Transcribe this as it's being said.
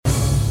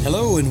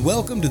Hello and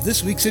welcome to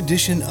this week's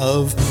edition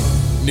of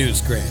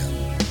Newsgram.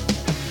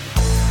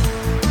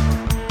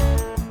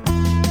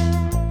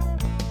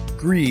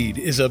 Greed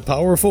is a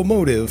powerful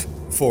motive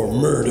for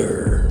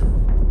murder.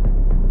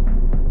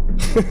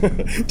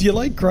 Do you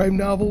like crime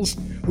novels?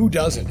 Who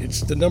doesn't?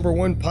 It's the number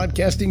one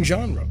podcasting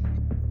genre.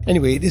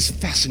 Anyway, it is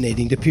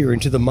fascinating to peer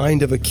into the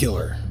mind of a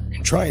killer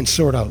and try and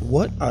sort out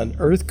what on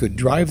earth could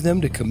drive them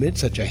to commit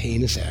such a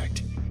heinous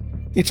act.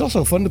 It's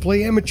also fun to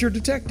play amateur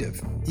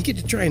detective. You get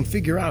to try and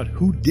figure out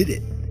who did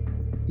it.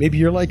 Maybe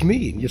you're like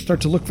me and you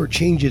start to look for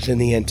changes in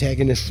the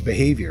antagonist's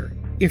behavior,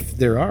 if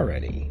there are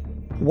any.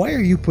 Why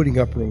are you putting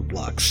up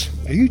roadblocks?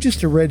 Are you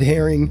just a red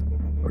herring,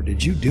 or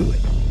did you do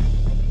it?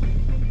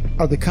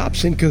 Are the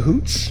cops in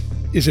cahoots?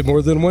 Is it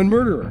more than one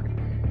murderer?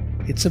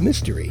 It's a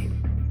mystery.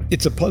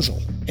 It's a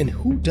puzzle, and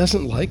who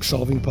doesn't like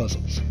solving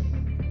puzzles?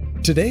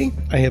 Today,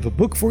 I have a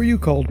book for you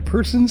called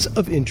Persons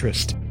of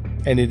Interest,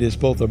 and it is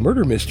both a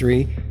murder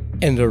mystery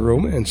and a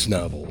romance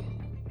novel.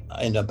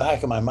 In the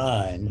back of my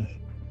mind,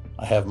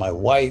 I have my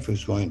wife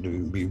who's going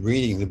to be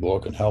reading the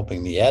book and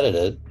helping me edit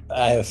it.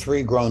 I have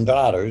 3 grown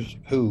daughters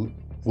who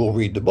will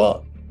read the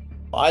book.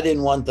 I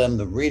didn't want them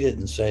to read it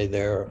and say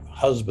their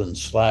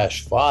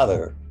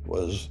husband/father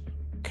was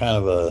kind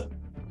of a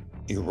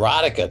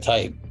erotica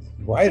type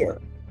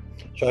writer.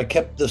 So I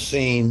kept the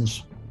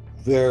scenes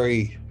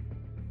very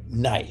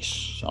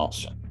nice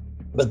also.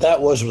 But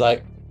that was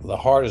like the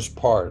hardest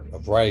part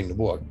of writing the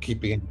book,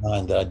 keeping in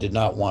mind that I did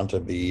not want to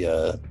be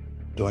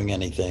doing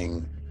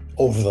anything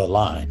over the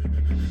line.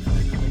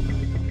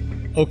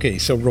 Okay,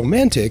 so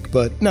romantic,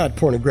 but not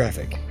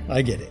pornographic.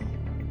 I get it.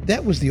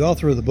 That was the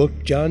author of the book,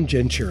 John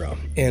Gentura,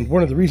 and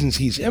one of the reasons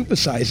he's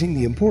emphasizing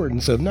the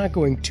importance of not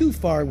going too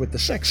far with the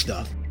sex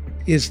stuff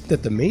is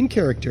that the main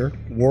character,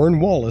 Warren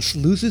Wallace,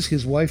 loses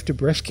his wife to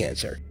breast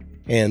cancer,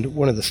 and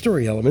one of the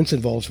story elements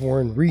involves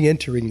Warren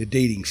re-entering the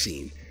dating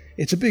scene.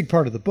 It's a big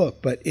part of the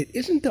book, but it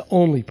isn't the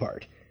only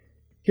part.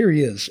 Here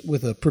he is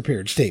with a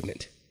prepared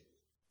statement.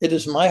 It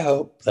is my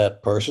hope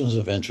that Persons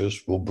of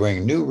Interest will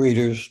bring new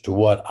readers to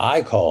what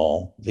I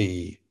call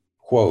the,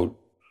 quote,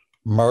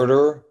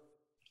 murder,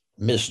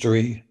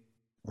 mystery,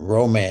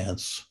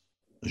 romance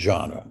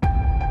genre.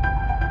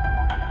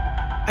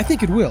 I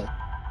think it will.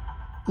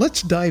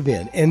 Let's dive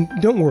in, and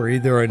don't worry,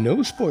 there are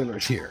no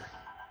spoilers here.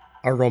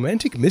 Our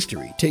romantic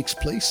mystery takes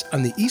place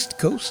on the East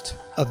Coast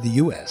of the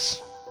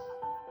U.S.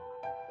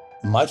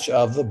 Much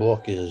of the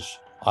book is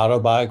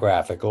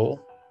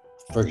autobiographical.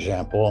 For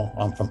example,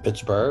 I'm from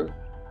Pittsburgh,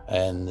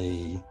 and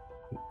the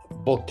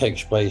book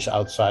takes place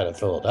outside of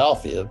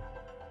Philadelphia,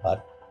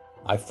 but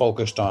I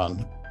focused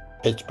on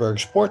Pittsburgh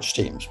sports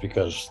teams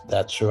because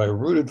that's who I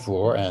rooted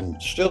for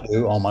and still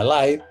do all my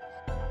life.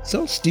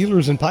 So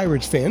Steelers and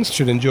Pirates fans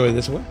should enjoy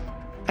this one.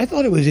 I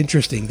thought it was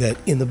interesting that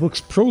in the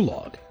book's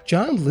prologue,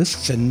 John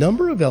lists a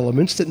number of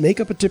elements that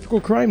make up a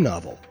typical crime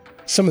novel.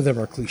 Some of them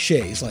are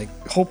cliches, like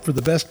hope for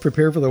the best,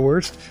 prepare for the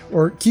worst,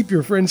 or keep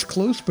your friends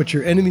close but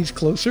your enemies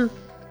closer.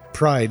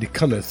 Pride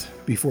cometh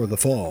before the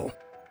fall.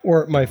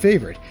 Or my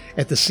favorite,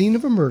 at the scene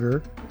of a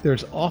murder,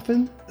 there's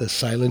often the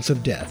silence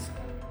of death.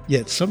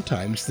 Yet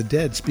sometimes the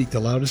dead speak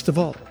the loudest of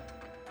all.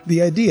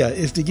 The idea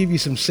is to give you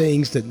some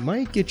sayings that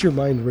might get your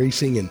mind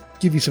racing and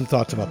give you some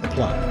thoughts about the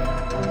plot.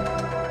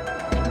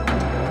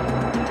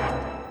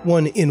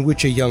 One in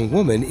which a young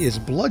woman is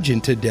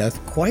bludgeoned to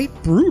death quite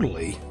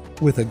brutally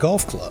with a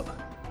golf club.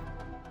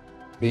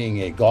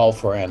 Being a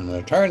golfer and an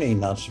attorney,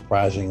 not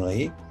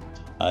surprisingly,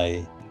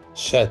 I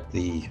set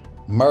the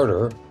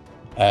murder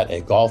at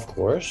a golf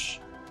course.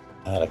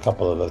 I had a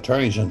couple of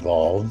attorneys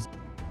involved,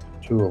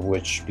 2 of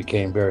which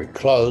became very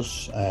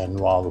close, and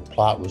while the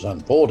plot was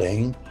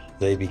unfolding,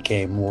 they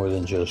became more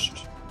than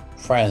just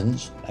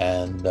friends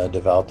and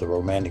developed a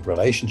romantic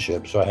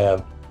relationship. So I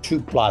have 2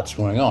 plots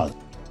going on.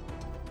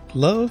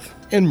 Love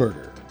and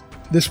murder.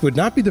 This would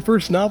not be the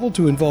first novel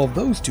to involve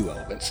those 2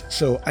 elements,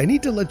 so I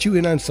need to let you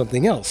in on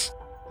something else.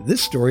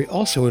 This story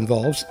also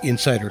involves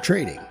insider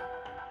trading.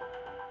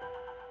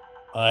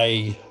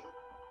 I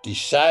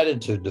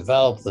decided to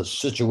develop the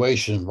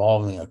situation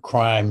involving a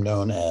crime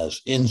known as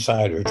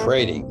insider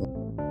trading,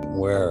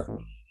 where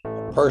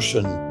a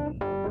person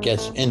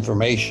gets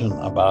information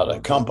about a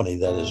company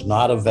that is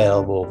not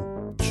available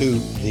to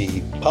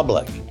the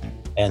public,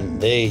 and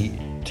they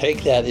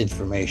take that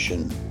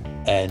information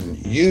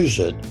and use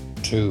it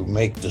to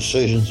make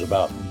decisions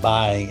about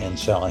buying and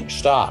selling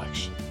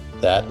stocks.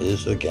 That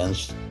is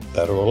against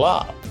federal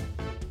law.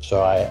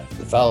 So I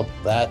developed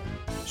that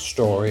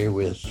story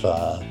with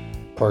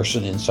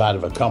person inside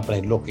of a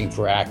company looking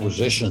for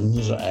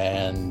acquisitions,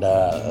 and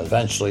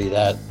eventually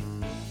that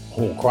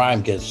whole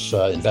crime gets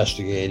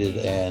investigated,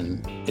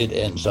 and it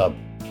ends up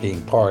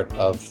being part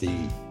of the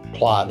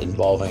plot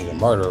involving the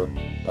murder,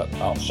 but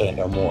I'll say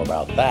no more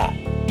about that.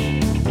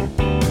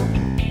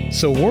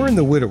 So Warren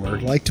the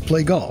widower liked to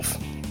play golf,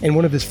 and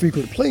one of his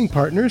frequent playing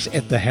partners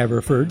at the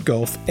Haverford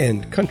Golf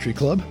and Country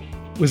Club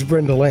was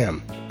Brenda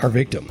Lamb, our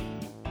victim.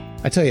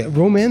 I tell you,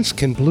 romance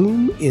can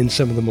bloom in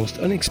some of the most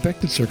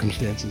unexpected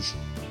circumstances.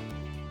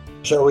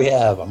 So we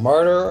have a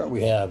murder,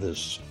 we have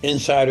this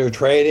insider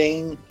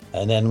trading,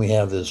 And then we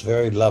have this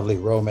very lovely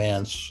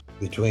romance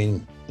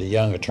between the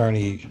young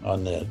attorney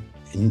on the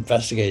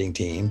investigating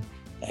team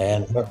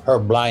and her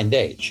blind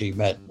date. She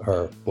met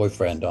her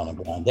boyfriend on a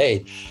blind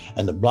date,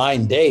 and the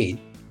blind date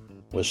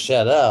was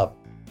set up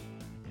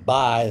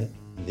by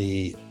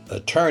the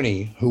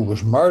attorney who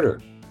was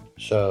murdered.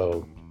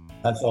 So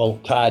that's all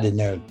tied in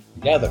there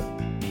together.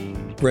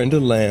 Brenda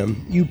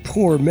Lamb, you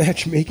poor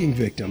matchmaking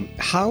victim.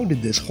 How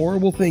did this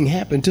horrible thing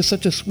happen to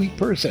such a sweet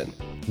person?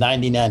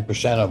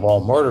 99% of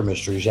all murder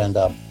mysteries end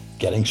up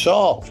getting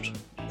solved.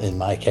 In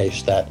my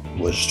case, that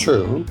was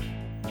true.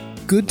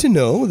 Good to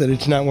know that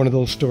it's not one of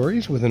those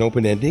stories with an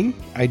open ending.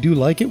 I do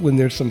like it when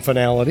there's some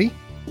finality.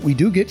 We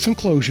do get some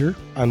closure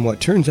on what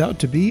turns out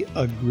to be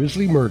a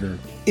grisly murder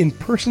in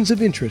Persons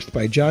of Interest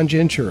by John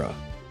Jantura.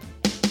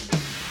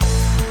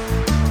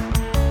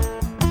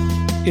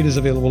 It is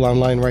available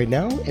online right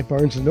now at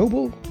Barnes &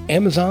 Noble,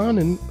 Amazon,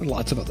 and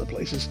lots of other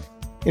places.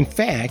 In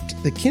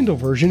fact, the Kindle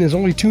version is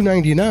only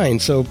 $2.99,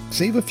 so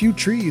save a few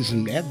trees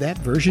and add that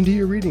version to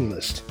your reading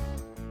list.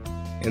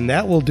 And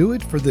that will do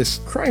it for this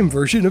crime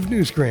version of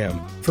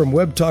Newsgram from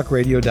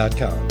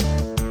webtalkradio.com.